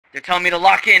They're telling me to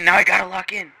lock in. Now I gotta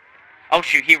lock in. Oh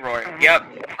shoot, he roared. Yep.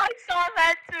 I saw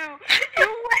that too. You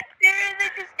went there and then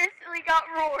just instantly got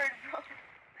roared, bro.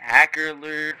 Hacker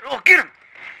alert. Oh, get him.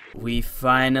 We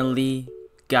finally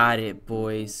got it,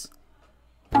 boys.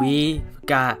 We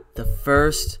got the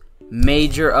first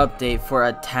major update for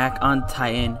Attack on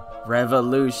Titan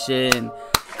Revolution.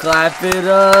 Clap it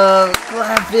up,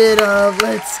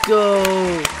 let's go.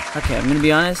 Okay, I'm gonna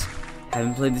be honest, I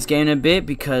haven't played this game in a bit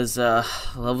because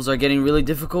levels are getting really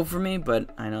difficult for me, but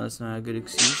I know that's not a good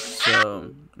excuse,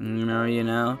 so, you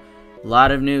know, a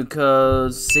lot of new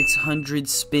codes, 600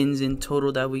 spins in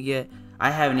total that we get. I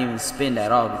haven't even spinned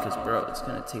at all because, bro, it's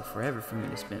gonna take forever for me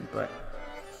to spin, but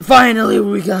finally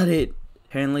we got it.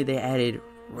 Apparently they added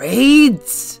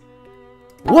raids.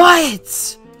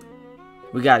 What?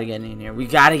 We gotta get in here. We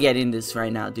gotta get in this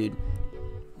right now, dude.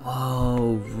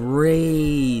 Whoa,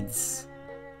 raids.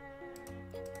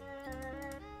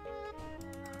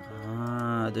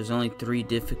 There's only 3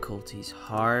 difficulties.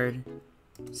 Hard,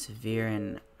 severe,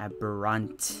 and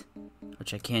aberrant.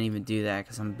 Which I can't even do that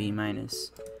because I'm B-.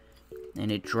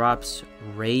 And it drops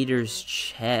Raider's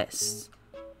chest.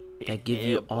 That give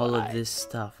you all of this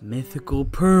stuff. Mythical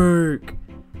perk.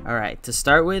 Alright, to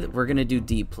start with, we're gonna do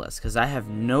D+, because I have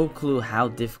no clue how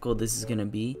difficult this is gonna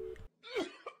be.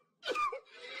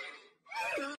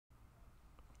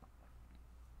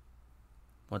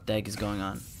 What the heck is going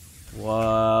on?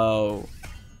 Whoa.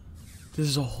 This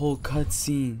is a whole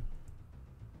cutscene.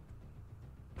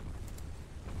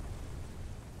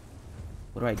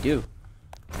 What do I do?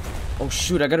 Oh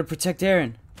shoot, I gotta protect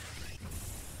Eren.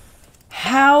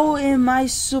 How am I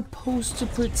supposed to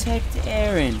protect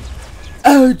Eren?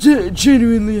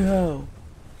 Genuinely how?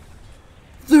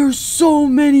 There's so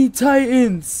many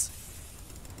Titans.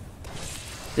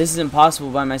 This is impossible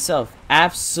by myself.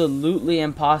 Absolutely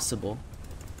impossible.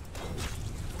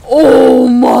 Oh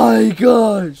my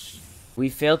gosh. We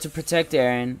failed to protect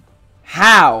Eren.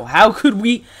 How? How could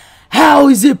we? How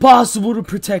is it possible to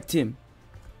protect him?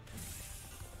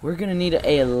 We're gonna need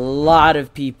a lot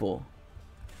of people.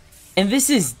 And this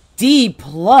is D+.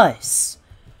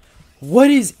 What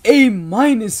is A-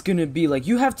 gonna be? Like,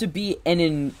 you have to be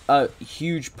a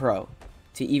huge pro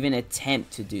to even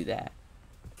attempt to do that.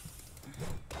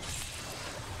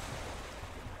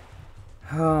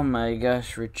 Oh my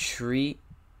gosh, retreat.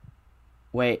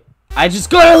 Wait, I just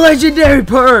got a legendary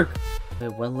perk!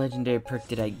 Wait, what legendary perk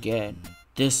did I get?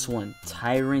 This one,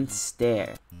 Tyrant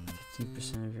Stare.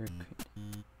 15% of your...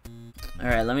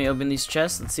 Alright, let me open these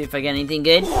chests. Let's see if I get anything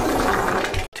good.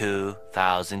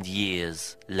 2,000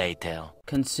 years later.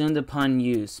 Consumed upon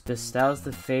use. Bestows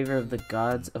the favor of the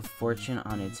gods of fortune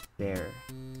on its bearer.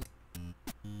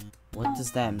 What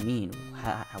does that mean?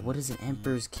 What does an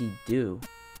Emperor's Key do?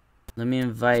 Let me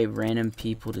invite random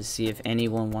people to see if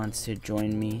anyone wants to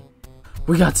join me.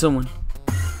 We got someone.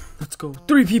 Let's go.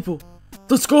 3 people.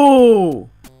 Let's go.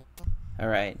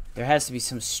 Alright, there has to be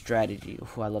some strategy.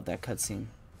 Ooh, I love that cutscene.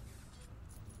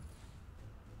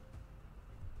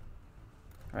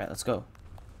 Alright, let's go.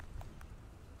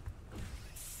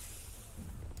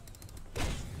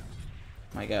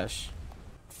 My gosh.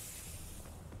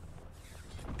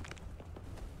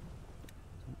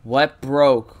 What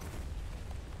broke?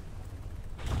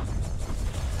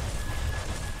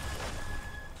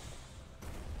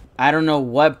 I don't know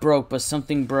what broke, but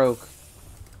something broke.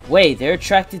 Wait, they're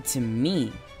attracted to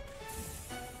me.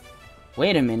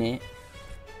 Wait a minute.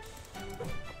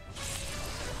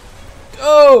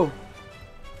 Go!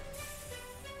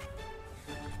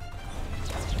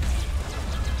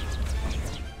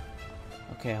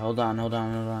 Okay, hold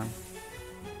on.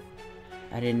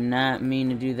 I did not mean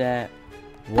to do that.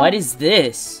 What is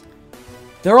this?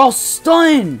 They're all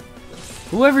stunned!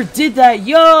 Whoever did that,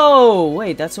 yo!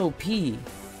 Wait, that's OP.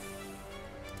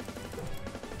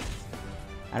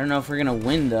 I don't know if we're gonna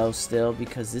win though still,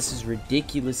 because this is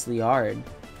ridiculously hard.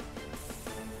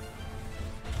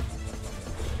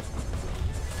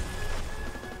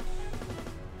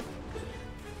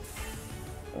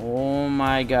 Oh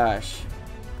my gosh.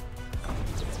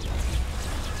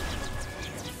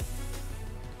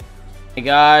 My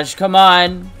gosh, come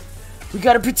on. We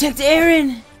gotta protect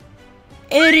Eren.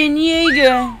 Eren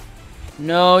Yeagar.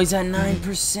 No, he's at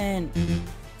 9%.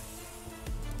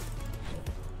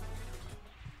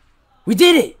 We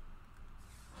did it.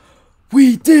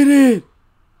 We did it.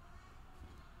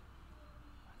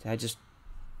 I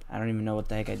don't even know what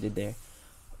the heck I did there.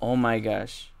 Oh my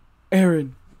gosh.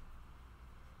 Eren.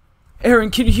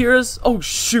 Eren, can you hear us? Oh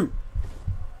shoot.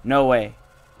 No way.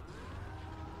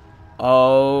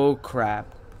 Oh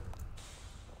crap.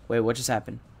 Wait, what just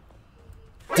happened?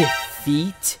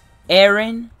 Defeat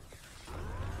Eren?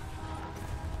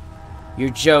 You're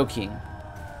joking.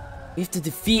 We have to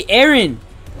defeat Eren.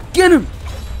 Get him!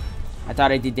 I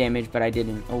thought I did damage, but I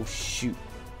didn't. Oh, shoot.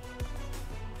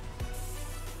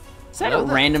 Is that a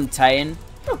random Titan?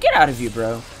 Bro, get out of here,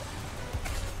 bro.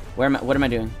 Where am I? What am I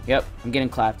doing? Yep, I'm getting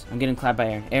clapped. I'm getting clapped by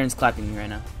Eren. Eren's clapping me right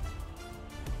now.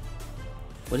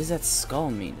 What does that skull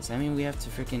mean? Does that mean we have to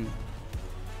freaking...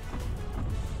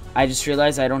 I just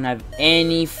realized I don't have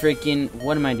any freaking...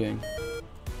 What am I doing?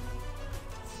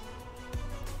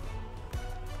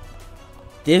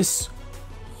 This...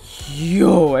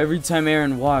 Yo, every time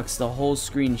Eren walks, the whole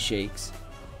screen shakes.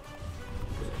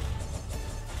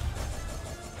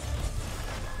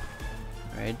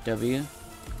 Alright, W.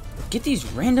 Get these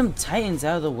random Titans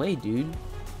out of the way, dude.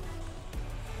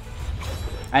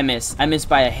 I missed. I missed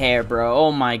by a hair, bro.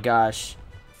 Oh my gosh.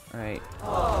 Alright.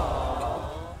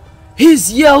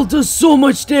 His yell does so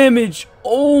much damage.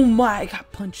 Oh my. I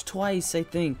got punched twice, I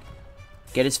think.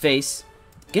 Get his face.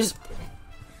 Get his...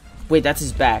 Wait, that's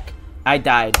his back. I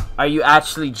died. Are you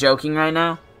actually joking right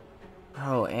now?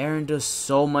 Bro, Eren does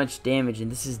so much damage,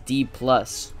 and this is D+.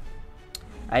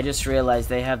 I just realized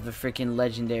they have the freaking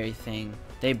legendary thing.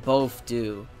 They both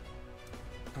do.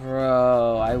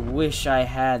 Bro, I wish I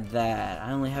had that.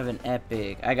 I only have an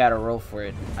epic. I gotta roll for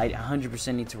it. I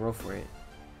 100% need to roll for it.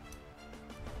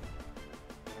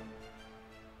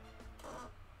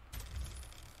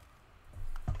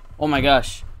 Oh my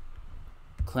gosh.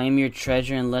 Claim your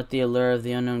treasure and let the allure of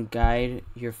the unknown guide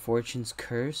your fortune's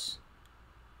curse.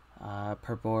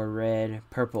 Purple or red?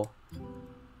 Purple.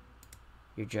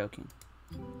 You're joking.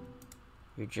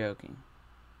 You're joking.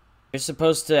 You're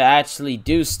supposed to actually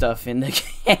do stuff in the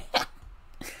game.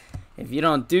 If you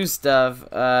don't do stuff,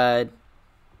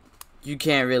 you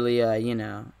can't really, you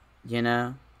know.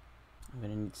 I'm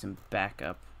gonna need some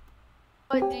backup.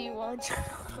 What do you want?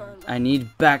 I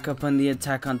need backup on the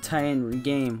Attack on Titan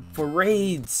game for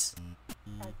raids.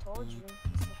 I told you,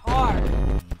 it's hard.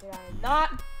 Did I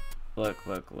not? Look.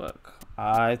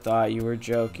 I thought you were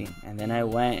joking, and then I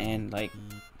went and like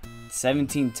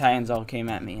 17 Titans all came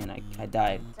at me, and I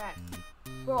died. Exactly.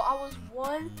 Bro, I was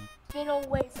one spin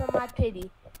away from my pity,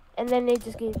 and then they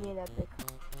just gave me an epic.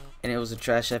 And it was a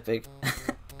trash epic.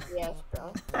 Yes,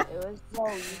 bro. It was so.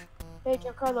 Hey,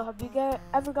 Giancarlo, have you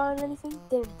ever gotten anything?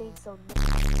 Didn't think so.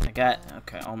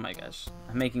 Okay, oh my gosh.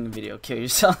 I'm making a video. Kill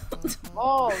yourself.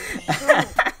 Oh,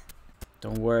 shoot.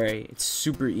 Don't worry, it's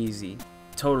super easy.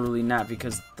 Totally not,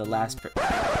 because the last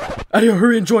Adio,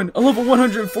 hurry and join. A level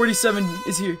 147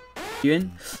 is here. You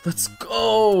in? Let's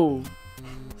go.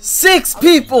 6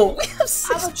 people. We have 6.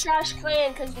 I have a trash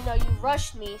clan because, you know, you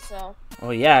rushed me, so.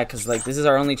 Oh yeah, because like this is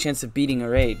our only chance of beating a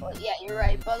raid. Well, yeah, you're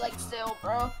right, but like still,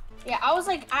 bro. Yeah, I was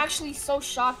like actually so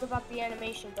shocked about the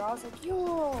animation, bro. I was like,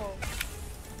 yo.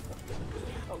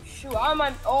 Oh shoot, I'm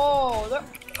on. Oh,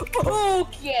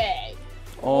 okay.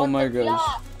 Oh What my the gosh.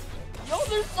 block? Yo,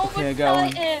 there's so Okay, I much got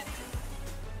one. Titan.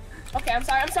 Okay, I'm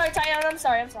sorry, Titan. I'm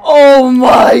sorry. Oh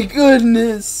my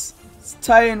goodness. It's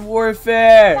Titan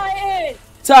Warfare.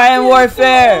 Titan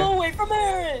Warfare. Oh, away from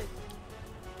Eren.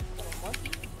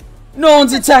 No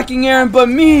one's attacking Eren but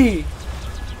me.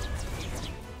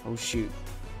 Oh shoot.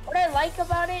 What I like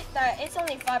about it, that it's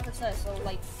only 5%, so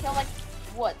like kill like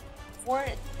what,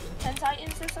 10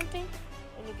 Titans or something,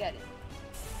 and you get it.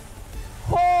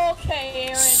 Okay,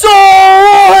 Eren. So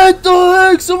what the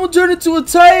heck? Someone turned into a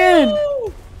Titan.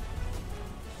 Woo!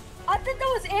 I thought that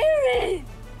was Eren.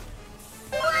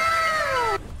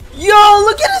 Wow! Yo,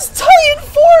 look at his Titan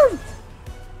form.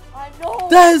 I know.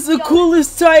 That is the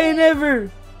coolest Titan ever.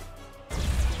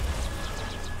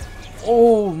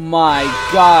 Oh my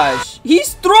gosh.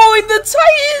 He's throwing the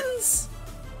Titans.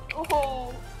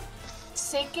 Oh,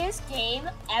 sickest game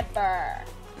ever.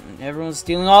 Everyone's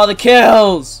stealing all the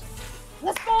kills.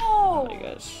 Let's go. Oh my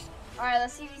gosh. Alright,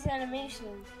 let's see these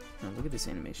animations. Oh, look at this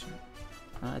animation.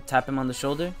 Tap him on the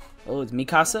shoulder. Oh, it's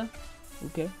Mikasa.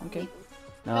 Okay.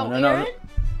 No. Eren?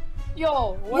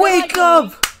 Yo, what Wake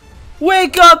up!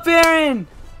 Wake up, Eren!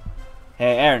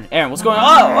 Hey, Eren, what's going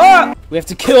on? Oh! We have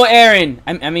to kill Eren.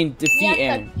 I mean, defeat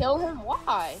Eren. To kill him? Why?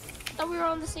 I thought we were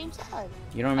on the same side.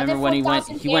 You don't remember when he went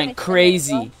damage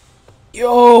crazy?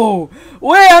 Yo,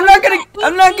 wait, I'm not gonna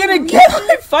get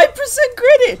my 5%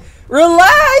 credit.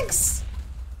 Relax.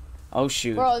 Oh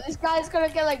shoot. Bro, this guy's gonna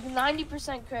get like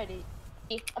 90% credit.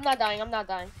 I'm not dying. I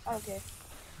don't care.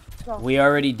 Let's go. We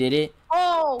already did it.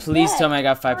 Oh, Please tell me I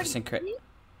got 5% credit.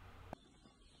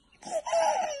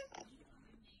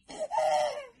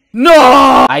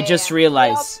 No! I just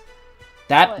realized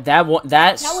that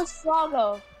was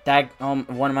Froggo.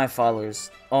 one of my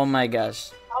followers. Oh my gosh.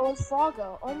 That was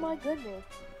Froggo. Oh my goodness.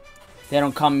 They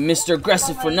don't call me Mr.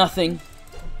 Aggressive for nothing.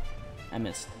 I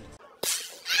missed.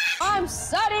 I'm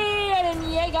Sunny and in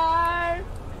yeagar.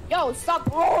 Yo,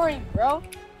 stop roaring, bro.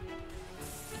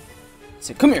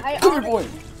 So come here, boy.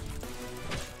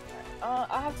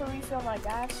 I have to refill my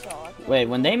gas, so I can't. Wait,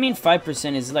 when they mean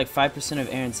 5%, is it like 5% of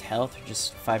Eren's health, or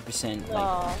just 5%?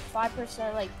 No,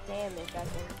 5% like damage, I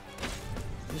think.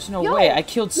 There's no way. I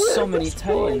killed so many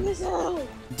Titans.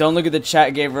 Don't look at the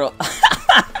chat, Gabriel.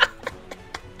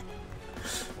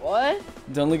 What?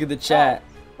 Don't look at the chat.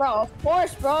 Bro, of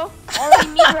course, bro. Already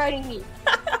me writing me.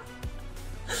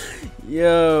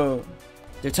 Yo.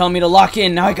 They're telling me to lock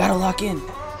in. Now I gotta lock in.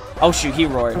 Oh shoot, he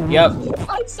roared. Yep.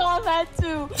 I saw that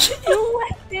too. You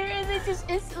went there and it just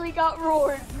instantly got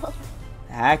roared, bro.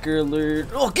 Hacker alert.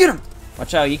 Oh, get him.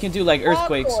 Watch out. He can do like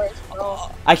earthquakes. Of course,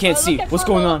 bro. I can't see. What's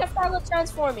going on? Look at Fargo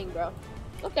transforming, bro.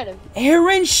 Look at him.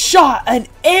 Eren shot an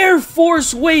Air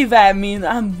Force wave at me and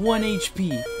I'm 1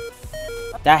 HP.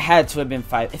 That had to have been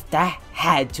 5. If that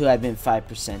had to have been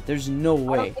 5%, there's no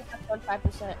way. I don't think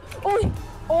that's 5%.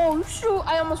 Oh shoot!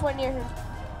 I almost went near him.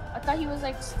 I thought he was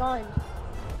like stunned.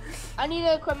 I need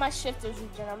to equip my shifters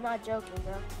regen. I'm not joking,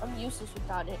 bro. I'm useless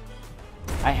without it.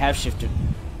 I have shifted.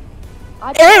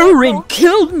 Eren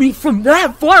killed me from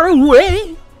that far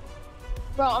away.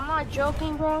 Bro, I'm not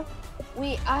joking, bro.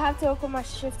 I have to equip my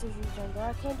shifters regen, bro.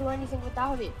 I can't do anything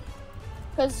without it.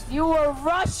 Cause you were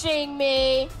rushing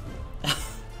me.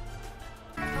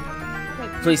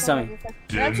 Please tell me.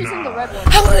 I'm choosing the red one.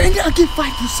 How did I not get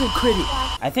 5% credit?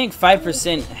 I think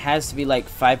 5% has to be like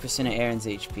 5% of Eren's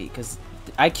HP, because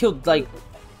I killed like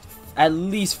at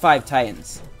least 5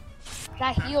 Titans.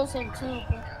 That heals him too.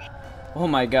 Oh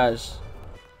my gosh.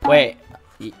 Wait.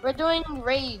 We're doing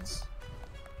raids.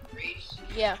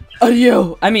 Yeah.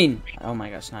 Audio. I mean, oh my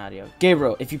gosh, not audio.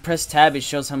 Gabriel, if you press tab, it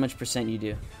shows how much percent you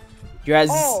do. You're at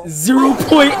 0.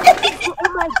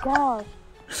 Oh my god.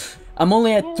 I'm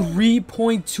only at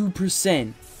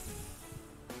 3.2%.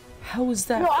 How is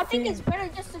that? No, I think it's better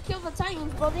just to kill the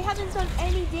Titans, bro. They haven't done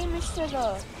any damage to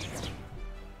the.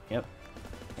 Yep.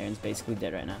 Eren's basically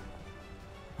dead right now.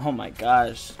 Oh my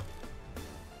gosh.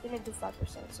 Didn't do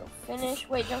 5%, so finish.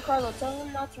 Wait, Giancarlo, tell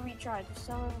him not to retry. Just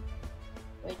tell him.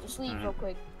 Wait, just leave real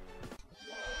quick.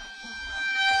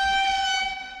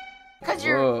 Cause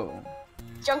you're.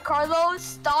 Giancarlo,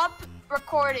 stop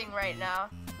recording right now,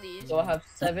 please. So I have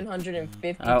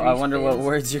 750. I wonder what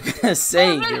words you're gonna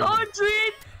say.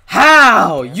 700.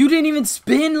 How? You didn't even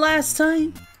spin last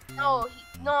time? No,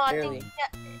 I think.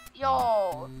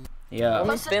 Yo. Yeah. I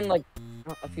only spin like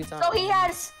a few times. So he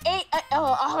has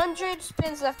 100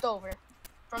 spins left over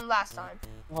from last time.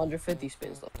 150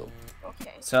 spins left over.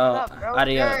 Okay. So,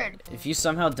 Adio, if you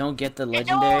somehow don't get the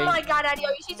legendary. Oh my god, Adio,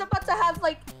 he's about to have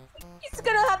like. He's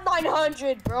gonna have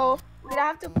 900, bro. We're gonna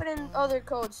have to put in other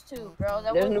codes too, bro.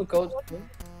 There's new codes.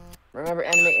 Remember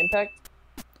Anime Impact?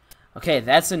 Okay,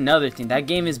 that's another thing. That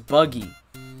game is buggy.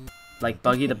 Like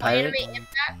Buggy the Pirate. Anime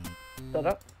Impact? Shut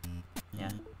up.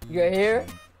 Yeah. Your hair?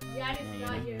 Yeah, it's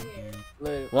not your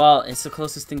hair. Well, it's the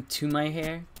closest thing to my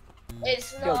hair.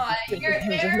 It's not your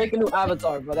hair. Just make a new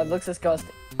avatar, bro. That looks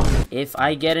disgusting. If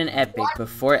I get an epic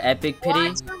before Epic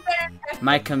Pity,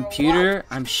 my computer,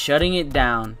 I'm shutting it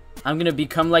down. I'm gonna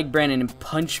become like Brandon and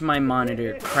punch my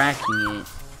monitor, cracking it.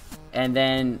 And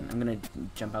then I'm gonna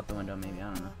jump out the window maybe,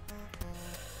 I don't know.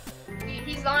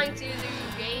 He's lying to you,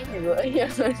 game.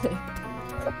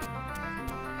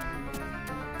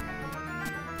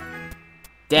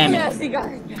 Damn it. Yes, he got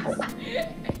it.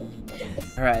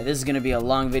 Alright, this is gonna be a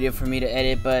long video for me to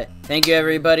edit, but thank you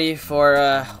everybody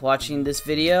for watching this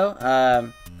video.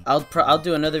 I'll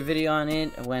do another video on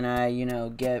it when I,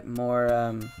 get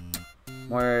more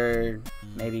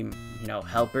maybe,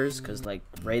 helpers, because like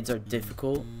raids are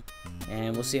difficult,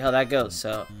 and we'll see how that goes.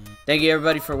 So thank you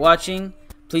everybody for watching.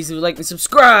 Please do like and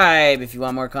subscribe if you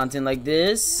want more content like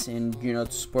this, and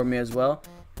to support me as well.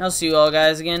 And I'll see you all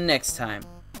guys again next time.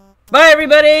 Bye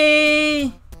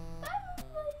everybody.